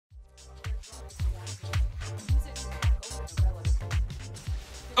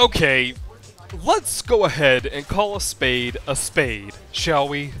Okay, let's go ahead and call a spade, shall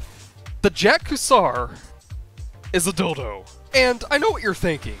we? The Jat Kusar is a dildo. And I know what you're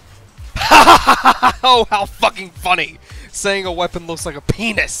thinking. Oh, how fucking funny! Saying a weapon looks like a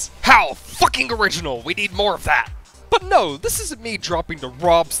penis! How fucking original! We need more of that! But no, this isn't me dropping the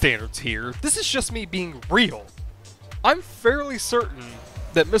Rob standards here. This is just me being real. I'm fairly certain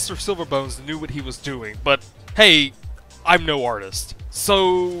that Mr. Silverbones knew what he was doing, but hey, I'm no artist.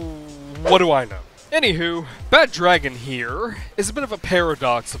 So, what do I know? Anywho, Bad Dragon here is a bit of a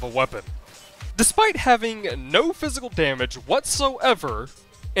paradox of a weapon. Despite having no physical damage whatsoever,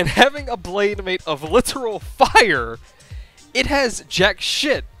 and having a blade made of literal fire, it has jack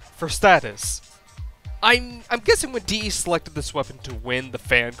shit for status. I'm guessing when DE selected this weapon to win the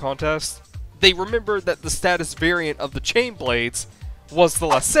fan contest, they remembered that the status variant of the chain blades was the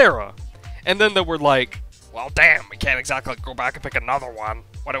Lacera, and then they were like, well damn, we can't exactly go back and pick another one.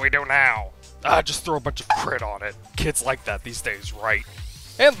 What do we do now? Just throw a bunch of crit on it. Kids like that these days, right?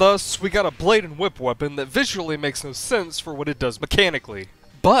 And thus, we got a blade and whip weapon that visually makes no sense for what it does mechanically.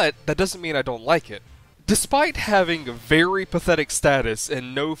 But that doesn't mean I don't like it. Despite having very pathetic status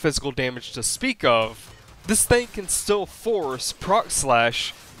and no physical damage to speak of, this thing can still force proc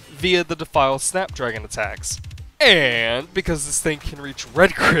slash via the Defile Snapdragon attacks. And because this thing can reach red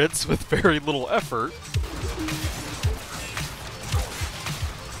crits with very little effort,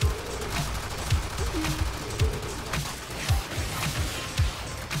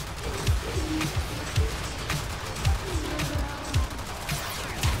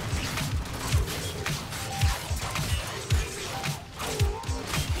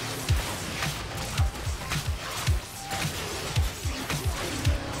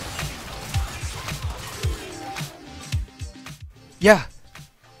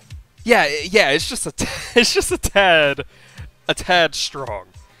 yeah, it's just a tad strong.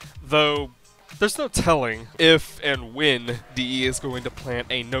 Though there's no telling if and when DE is going to plant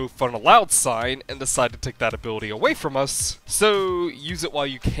a no fun allowed sign and decide to take that ability away from us. So use it while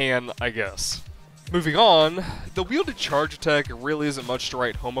you can, I guess. Moving on, the wielded charge attack really isn't much to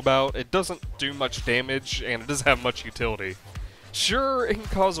write home about. It doesn't do much damage and it doesn't have much utility. Sure, it can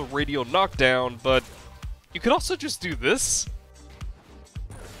cause a radial knockdown, but you could also just do this.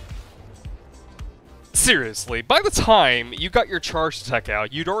 Seriously, by the time you got your charge attack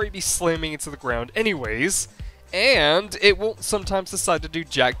out, you'd already be slamming into the ground anyways, and it won't sometimes decide to do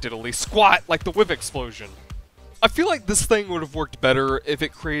jack diddly squat like the whip explosion. I feel like this thing would have worked better if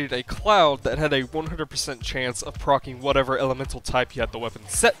it created a cloud that had a 100% chance of proccing whatever elemental type you had the weapon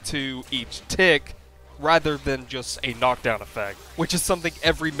set to each tick, rather than just a knockdown effect, which is something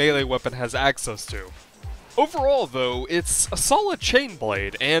every melee weapon has access to. Overall, though, it's a solid chain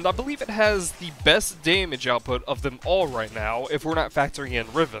blade, and I believe it has the best damage output of them all right now, if we're not factoring in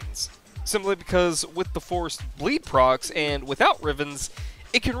Rivens. Simply because with the forced bleed procs and without Rivens,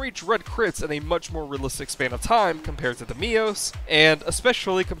 it can reach red crits in a much more realistic span of time compared to the Mios, and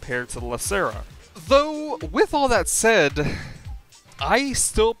especially compared to the Lacera. Though, with all that said, I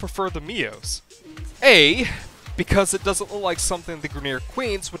still prefer the Mios. A, because it doesn't look like something the Grineer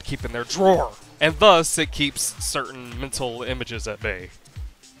Queens would keep in their drawer, and thus it keeps certain mental images at bay.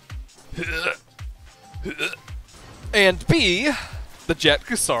 And B, the Jat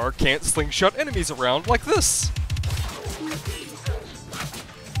Kusar can't slingshot enemies around like this.